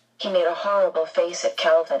said. He made a horrible face at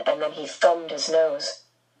Calvin, and then he thumbed his nose.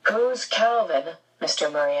 "Who's Calvin?"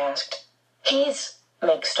 Mr. Murray asked. "He's—"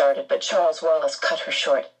 Meg started, but Charles Wallace cut her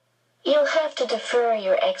short. "You'll have to defer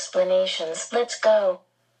your explanations. Let's go."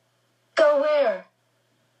 "Go where?"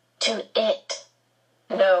 "To it."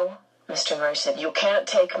 "No," Mr. Murray said. "You can't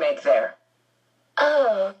take Meg there."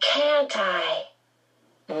 "Oh, can't I?"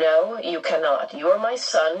 "No, you cannot. You are my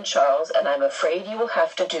son, Charles, and I'm afraid you will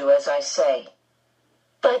have to do as I say."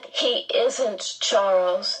 "But he isn't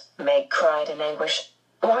Charles," Meg cried in anguish.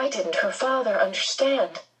 Why didn't her father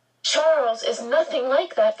understand? "Charles is nothing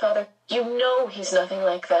like that, Father. You know he's nothing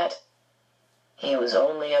like that." "He was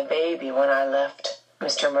only a baby when I left,"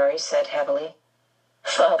 Mr. Murray said heavily.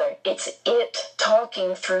 "Father, it's it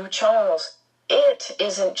talking through Charles. It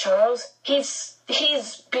isn't Charles. He's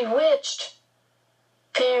bewitched."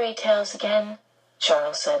 "Fairy tales again,"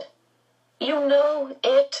 Charles said. "You know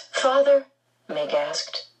it, Father?" Meg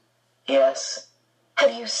asked. "Yes."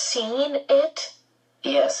 "Have you seen it?"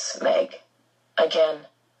 "Yes, Meg." Again,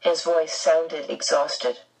 his voice sounded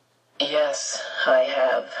exhausted. "Yes, I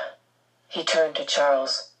have." He turned to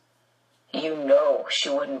Charles. "You know she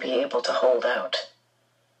wouldn't be able to hold out."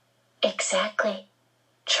 "Exactly,"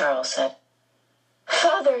 Charles said.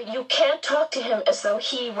 "Father, you can't talk to him as though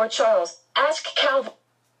he were Charles. Ask Calvin."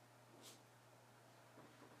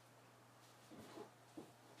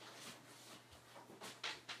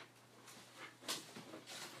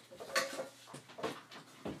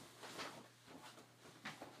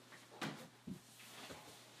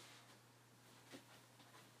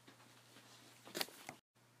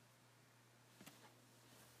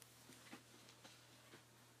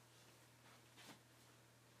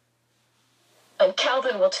 "And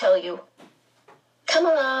Calvin will tell you." "Come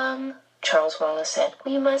along," Charles Wallace said.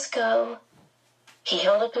 "We must go." He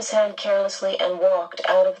held up his hand carelessly and walked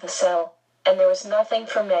out of the cell, and there was nothing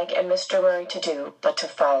for Meg and Mr. Murray to do but to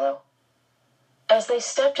follow. As they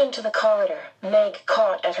stepped into the corridor, Meg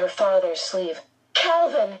caught at her father's sleeve.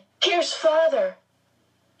 "Calvin, here's Father."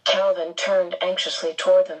 Calvin turned anxiously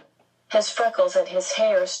toward them. His freckles and his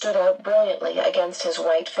hair stood out brilliantly against his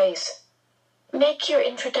white face. "Make your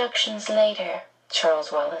introductions later,"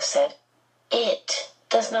 Charles Wallace said. "It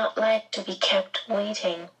does not like to be kept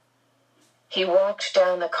waiting." He walked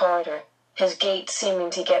down the corridor, his gait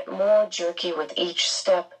seeming to get more jerky with each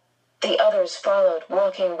step. The others followed,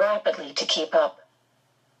 walking rapidly to keep up.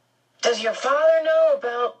 "Does your father know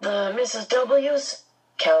about the Mrs. W's?"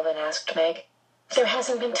 Calvin asked Meg. "There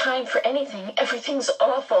hasn't been time for anything. Everything's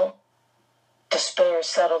awful." Despair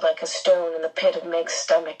settled like a stone in the pit of Meg's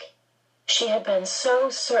stomach. She had been so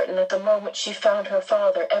certain that the moment she found her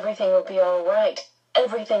father, everything would be all right.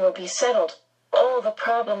 Everything would be settled. All the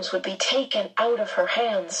problems would be taken out of her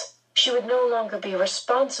hands. She would no longer be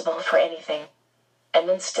responsible for anything. And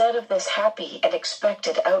instead of this happy and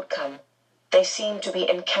expected outcome, They seemed to be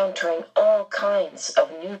encountering all kinds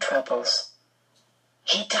of new troubles.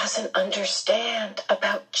 "He doesn't understand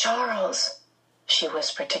about Charles," she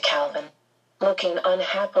whispered to Calvin, looking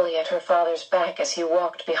unhappily at her father's back as he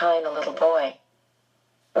walked behind the little boy.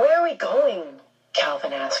 "Where are we going?"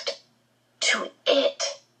 Calvin asked. "To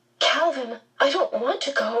it. Calvin, I don't want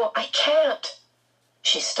to go. I can't."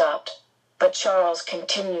 She stopped, but Charles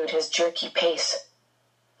continued his jerky pace.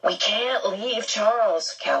 "We can't leave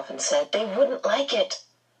Charles," Calvin said. "They wouldn't like it."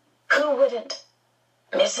 "Who wouldn't?"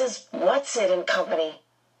 "Mrs. What's-it and company."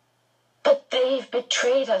 "But they've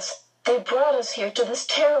betrayed us. They brought us here to this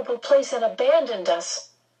terrible place and abandoned us."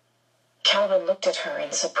 Calvin looked at her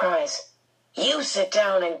in surprise. "You sit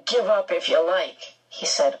down and give up if you like," he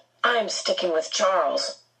said. "I'm sticking with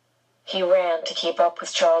Charles." He ran to keep up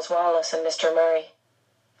with Charles Wallace and Mr. Murray.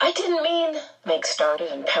 "I didn't mean—" Meg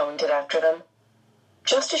started and pounded after them.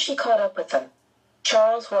 Just as she caught up with them,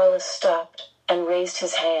 Charles Wallace stopped and raised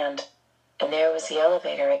his hand, and there was the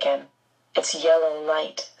elevator again, its yellow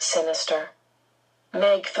light sinister.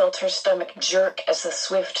 Meg felt her stomach jerk as the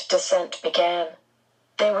swift descent began.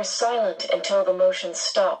 They were silent until the motion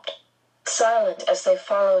stopped, silent as they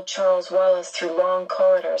followed Charles Wallace through long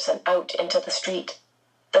corridors and out into the street.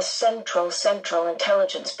 The Central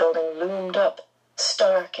Intelligence Building loomed up,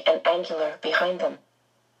 stark and angular, behind them.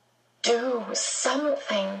 "Do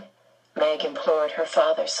something," Meg implored her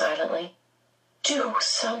father silently. "Do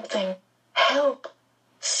something. Help.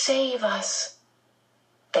 Save us."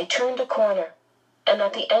 They turned a corner, and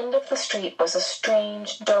at the end of the street was a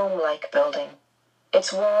strange dome-like building.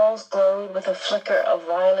 Its walls glowed with a flicker of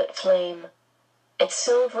violet flame. Its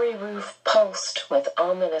silvery roof pulsed with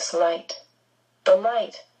ominous light. The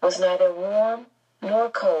light was neither warm nor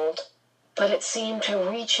cold, but it seemed to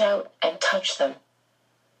reach out and touch them.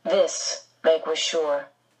 This, Meg was sure,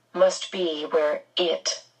 must be where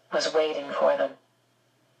it was waiting for them.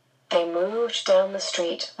 They moved down the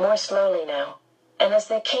street, more slowly now, and as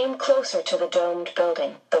they came closer to the domed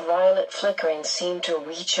building, the violet flickering seemed to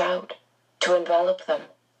reach out, to envelop them,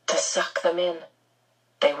 to suck them in.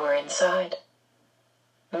 They were inside.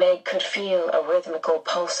 Meg could feel a rhythmical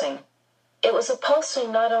pulsing. It was a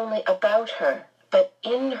pulsing not only about her, but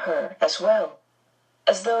in her as well,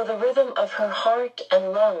 as though the rhythm of her heart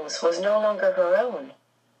and lungs was no longer her own,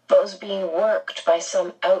 but was being worked by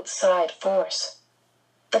some outside force.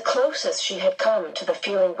 The closest she had come to the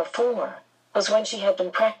feeling before was when she had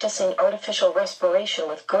been practicing artificial respiration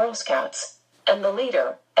with Girl Scouts, and the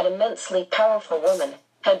leader, an immensely powerful woman,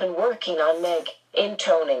 had been working on Meg,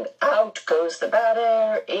 intoning, "Out goes the bad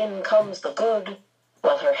air, in comes the good,"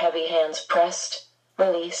 while her heavy hands pressed,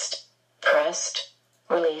 released, pressed,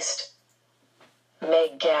 released.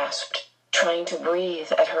 Meg gasped, trying to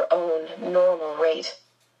breathe at her own normal rate,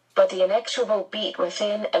 but the inexorable beat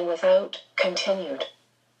within and without continued.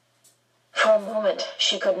 For a moment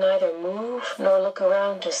she could neither move nor look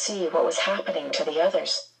around to see what was happening to the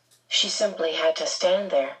others. She simply had to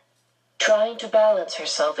stand there, trying to balance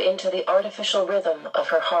herself into the artificial rhythm of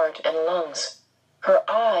her heart and lungs. Her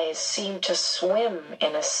eyes seemed to swim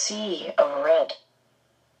in a sea of red.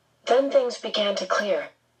 Then things began to clear,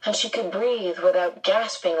 and she could breathe without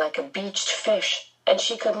gasping like a beached fish, and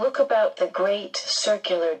she could look about the great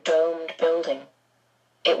circular domed building.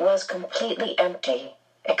 It was completely empty,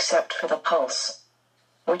 except for the pulse,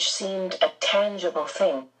 which seemed a tangible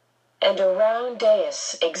thing, and a round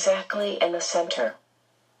dais exactly in the center.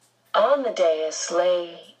 On the dais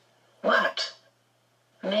lay... what?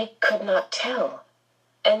 Meg could not tell,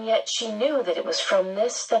 and yet she knew that it was from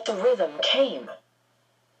this that the rhythm came.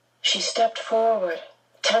 She stepped forward,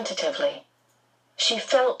 tentatively. She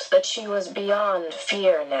felt that she was beyond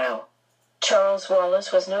fear now. Charles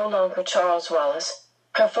Wallace was no longer Charles Wallace.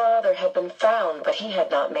 Her father had been found, but he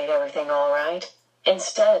had not made everything all right.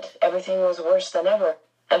 Instead, everything was worse than ever,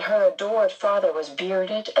 and her adored father was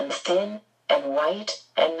bearded and thin and white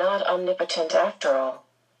and not omnipotent after all.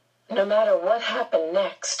 No matter what happened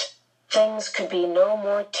next, things could be no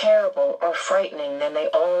more terrible or frightening than they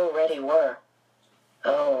already were.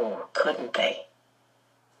 Oh, couldn't they?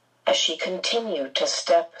 As she continued to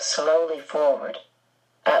step slowly forward,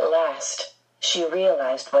 at last she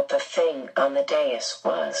realized what the thing on the dais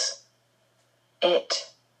was.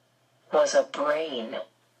 It was a brain.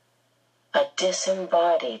 A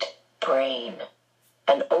disembodied brain.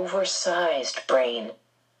 An oversized brain.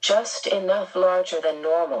 Just enough larger than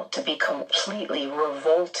normal to be completely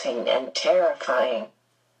revolting and terrifying.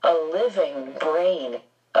 A living brain.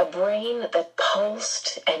 A brain that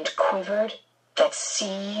pulsed and quivered, that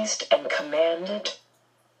seized and commanded.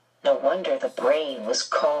 No wonder the brain was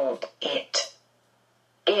called It.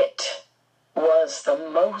 It was the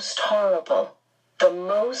most horrible, the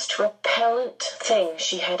most repellent thing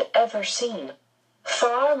she had ever seen,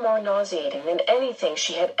 far more nauseating than anything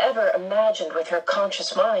she had ever imagined with her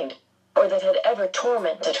conscious mind, or that had ever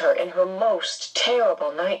tormented her in her most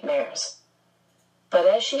terrible nightmares. But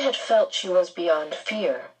as she had felt she was beyond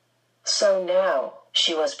fear, so now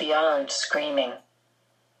she was beyond screaming.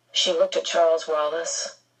 She looked at Charles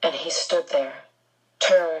Wallace, and he stood there,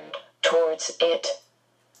 turned towards it,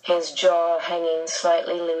 his jaw hanging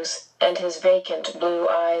slightly loose, and his vacant blue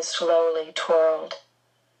eyes slowly twirled.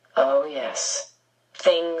 Oh yes,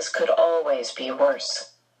 things could always be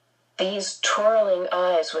worse. These twirling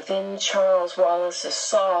eyes within Charles Wallace's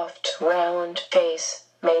soft, round face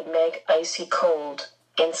made Meg icy cold,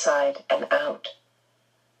 inside and out.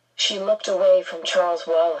 She looked away from Charles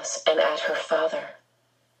Wallace and at her father.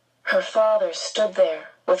 Her father stood there,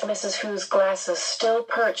 with Mrs. Who's glasses still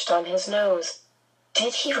perched on his nose.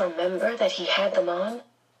 Did he remember that he had them on?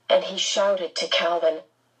 And he shouted to Calvin,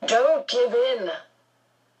 "Don't give in!"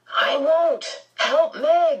 "I won't! Help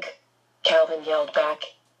Meg!" Calvin yelled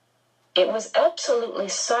back. It was absolutely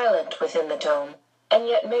silent within the dome, and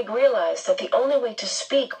yet Meg realized that the only way to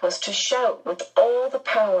speak was to shout with all the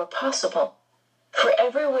power possible. For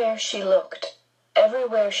everywhere she looked,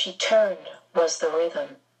 everywhere she turned, was the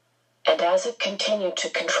rhythm. And as it continued to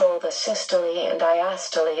control the systole and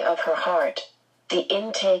diastole of her heart, the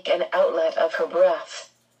intake and outlet of her breath,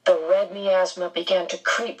 the red miasma began to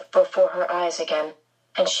creep before her eyes again,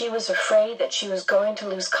 and she was afraid that she was going to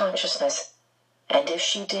lose consciousness, and if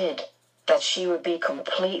she did, that she would be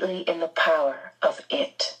completely in the power of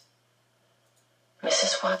it.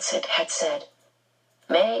 Mrs. Watson had said,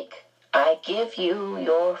 "Meg, I give you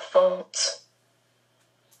your faults."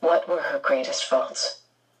 What were her greatest faults?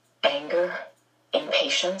 Anger,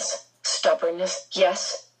 impatience, stubbornness.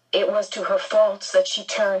 Yes, it was to her faults that she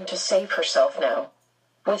turned to save herself now.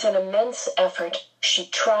 With an immense effort, she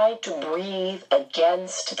tried to breathe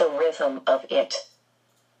against the rhythm of it.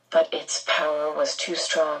 But its power was too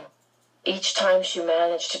strong. Each time she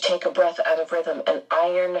managed to take a breath out of rhythm, an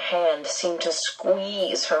iron hand seemed to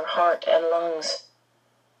squeeze her heart and lungs.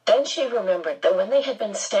 Then she remembered that when they had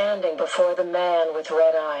been standing before the man with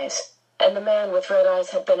red eyes, and the man with red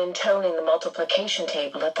eyes had been intoning the multiplication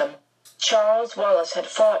table at them, Charles Wallace had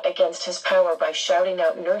fought against his power by shouting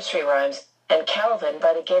out nursery rhymes, and Calvin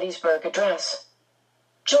by the Gettysburg Address.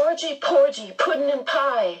 "Georgie, porgy, puddin' and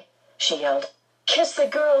pie," she yelled. "Kissed the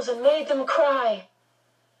girls and made them cry."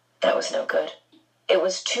 That was no good. It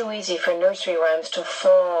was too easy for nursery rhymes to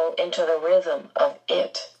fall into the rhythm of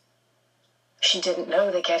it. She didn't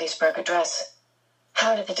know the Gettysburg Address.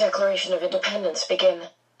 How did the Declaration of Independence begin?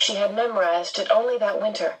 She had memorized it only that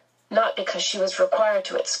winter, not because she was required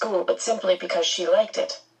to at school, but simply because she liked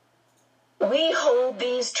it. "We hold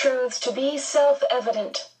these truths to be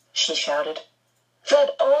self-evident," she shouted,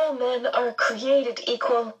 "that all men are created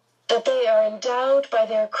equal, that they are endowed by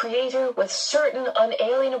their Creator with certain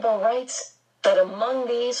unalienable rights, that among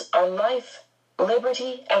these are life,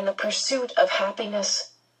 liberty, and the pursuit of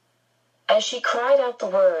happiness." As she cried out the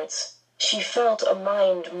words, she felt a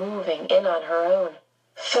mind moving in on her own,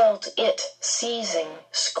 felt it seizing,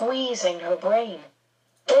 squeezing her brain.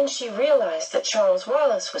 Then she realized that Charles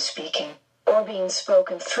Wallace was speaking, or being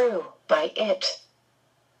spoken through by it.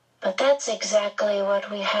 "But that's exactly what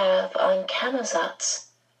we have on Camazotz.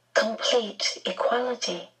 Complete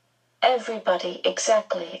equality. Everybody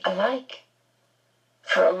exactly alike."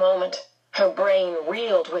 For a moment, her brain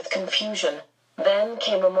reeled with confusion. Then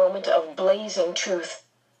came a moment of blazing truth.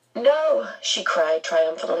 "No," she cried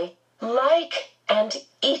triumphantly. "Like and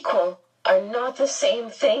equal are not the same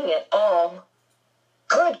thing at all."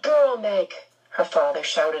 "Good girl, Meg," her father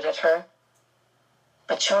shouted at her.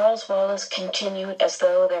 But Charles Wallace continued as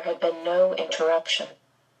though there had been no interruption.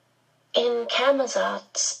 "In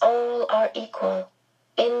Camazotz all are equal.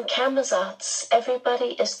 In Camazotz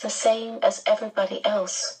everybody is the same as everybody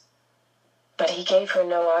else." But he gave her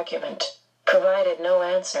no argument, provided no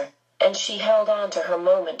answer, and she held on to her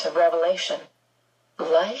moment of revelation.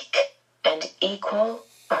 Like and equal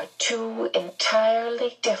are two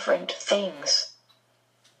entirely different things.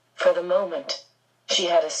 For the moment, she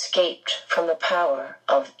had escaped from the power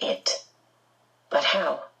of it. But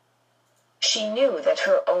how? She knew that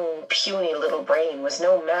her own puny little brain was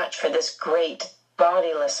no match for this great,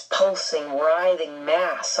 bodiless, pulsing, writhing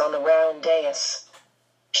mass on the round dais.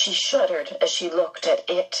 She shuddered as she looked at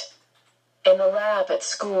it. In the lab at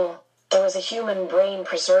school, there was a human brain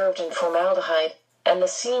preserved in formaldehyde, and the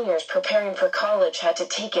seniors preparing for college had to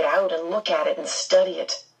take it out and look at it and study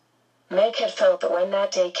it. Meg had felt that when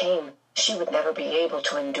that day came, she would never be able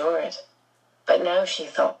to endure it. But now she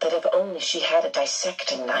thought that if only she had a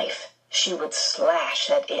dissecting knife, she would slash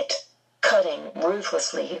at it, cutting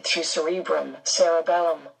ruthlessly through cerebrum,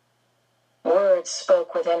 cerebellum. Words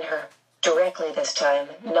spoke within her, directly this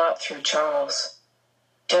time, not through Charles.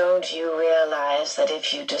 Don't you realize that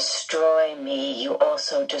if you destroy me, you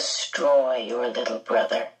also destroy your little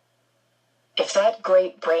brother? If that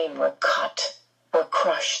great brain were cut, or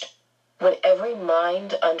crushed, would every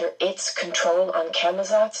mind under its control on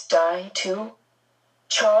Camazotz die too?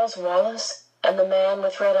 Charles Wallace, and the man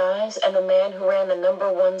with red eyes, and the man who ran the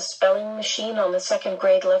 #1 spelling machine on the 2nd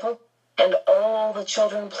grade level, and all the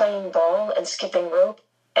children playing ball and skipping rope,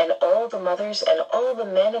 and all the mothers and all the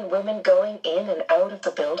men and women going in and out of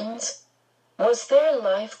the buildings? Was their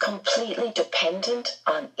life completely dependent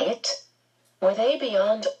on it? Were they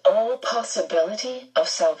beyond all possibility of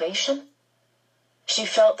salvation? She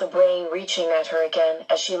felt the brain reaching at her again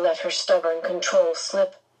as she let her stubborn control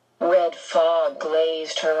slip. Red fog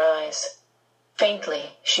glazed her eyes.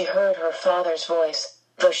 Faintly, she heard her father's voice,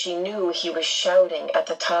 though she knew he was shouting at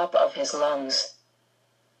the top of his lungs.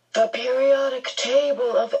 "The periodic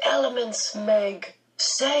table of elements, Meg.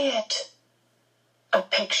 Say it." A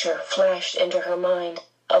picture flashed into her mind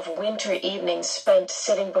of winter evenings spent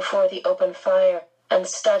sitting before the open fire and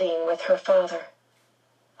studying with her father.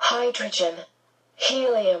 "Hydrogen,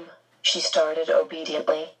 helium," she started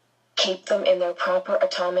obediently. "Keep them in their proper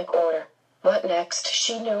atomic order. What next?"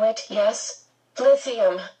 She knew it, yes.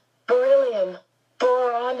 "Lithium, beryllium,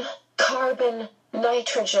 boron, carbon,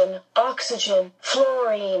 nitrogen, oxygen,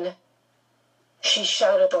 fluorine." She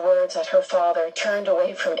shouted the words at her father, turned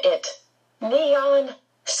away from it. "Neon,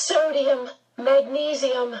 sodium,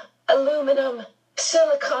 magnesium, aluminum,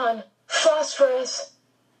 silicon, phosphorus."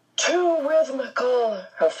 "Too rhythmical,"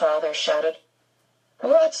 her father shouted.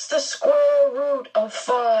 "What's the square root of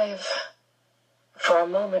 5? For a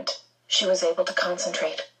moment, she was able to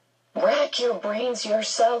concentrate. "Rack your brains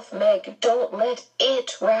yourself, Meg. Don't let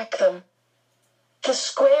it rack them." "The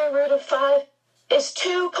square root of 5 is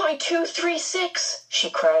 2.236, she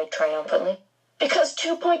cried triumphantly. "Because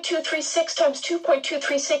 2.236 times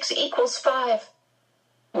 2.236 equals 5.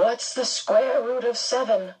 "What's the square root of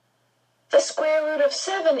 7? "The square root of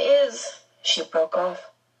 7 is—" She broke off.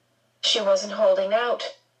 She wasn't holding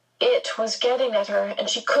out. It was getting at her, and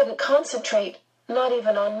she couldn't concentrate, not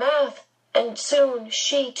even on math. And soon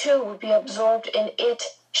she, too, would be absorbed in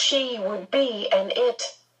it. She would be an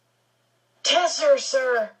it. "Tesser,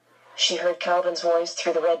 sir!" she heard Calvin's voice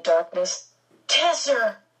through the red darkness.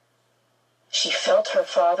 "Tesser!" She felt her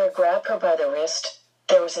father grab her by the wrist.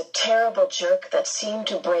 There was a terrible jerk that seemed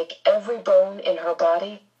to break every bone in her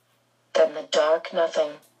body. Then the dark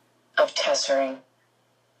nothing of tessering.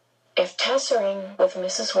 If tessering with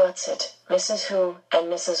Mrs. Whatsit, Mrs. Who, and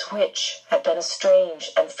Mrs. Which had been a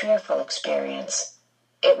strange and fearful experience,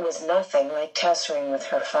 it was nothing like tessering with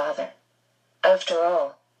her father. After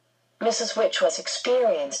all, Mrs. Which was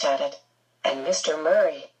experienced at it, and Mr.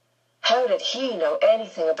 Murray, how did he know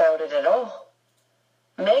anything about it at all?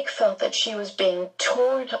 Meg felt that she was being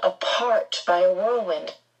torn apart by a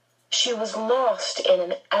whirlwind. She was lost in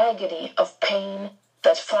an agony of pain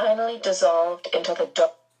that finally dissolved into the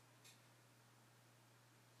dark